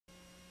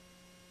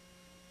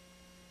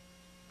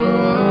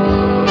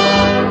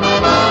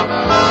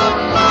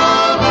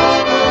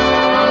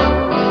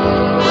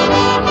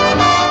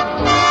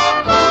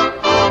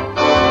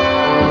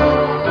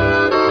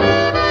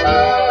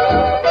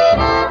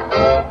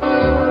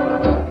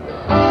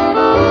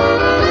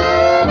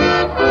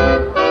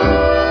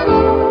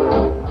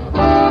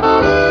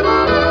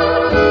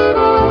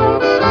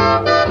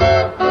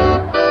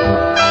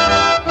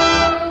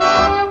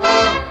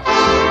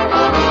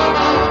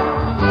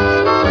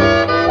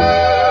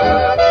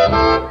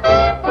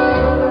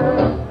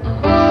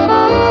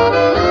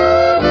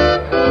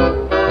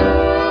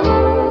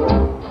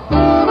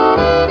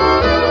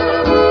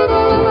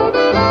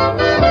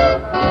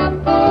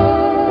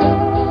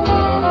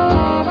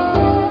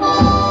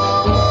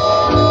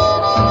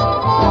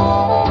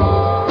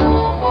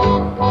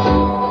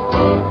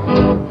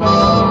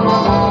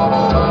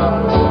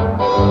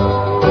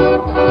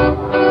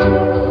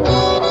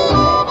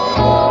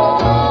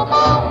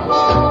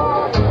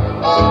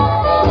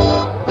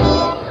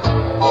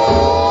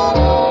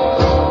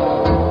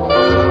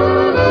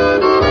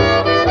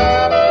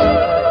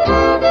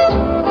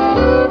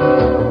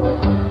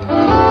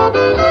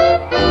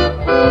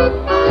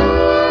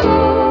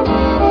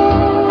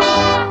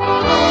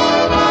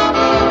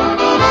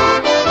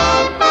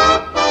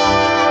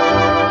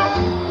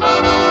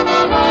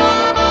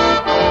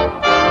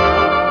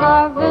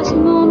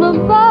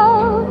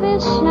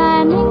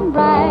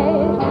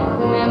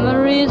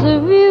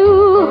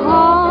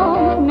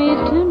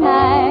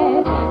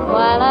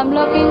I'm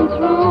looking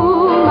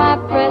through my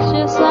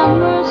precious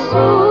summer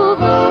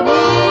souvenirs.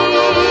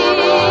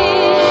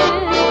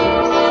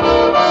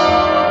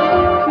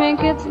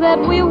 Trinkets that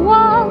we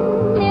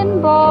won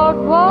in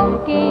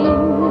boardwalk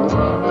games,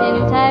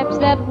 tintypes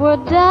that were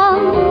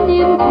done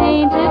in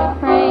painted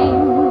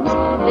frames.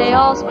 They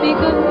all speak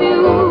of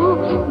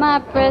you, my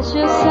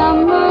precious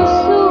summer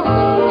souvenirs.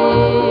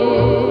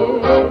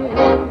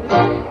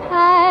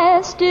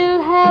 I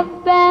still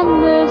have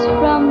banners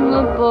from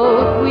the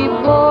boat we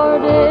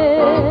boarded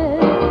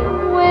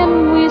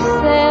when we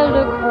sailed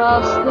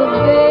across the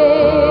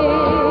bay.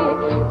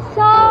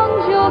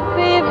 Songs your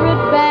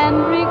favorite band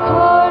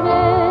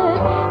recorded,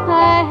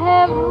 I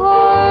have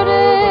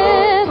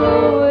hoarded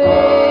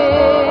away.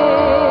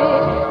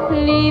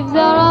 Leaves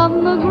are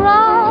on the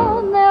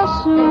ground, they'll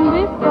soon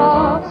be frost.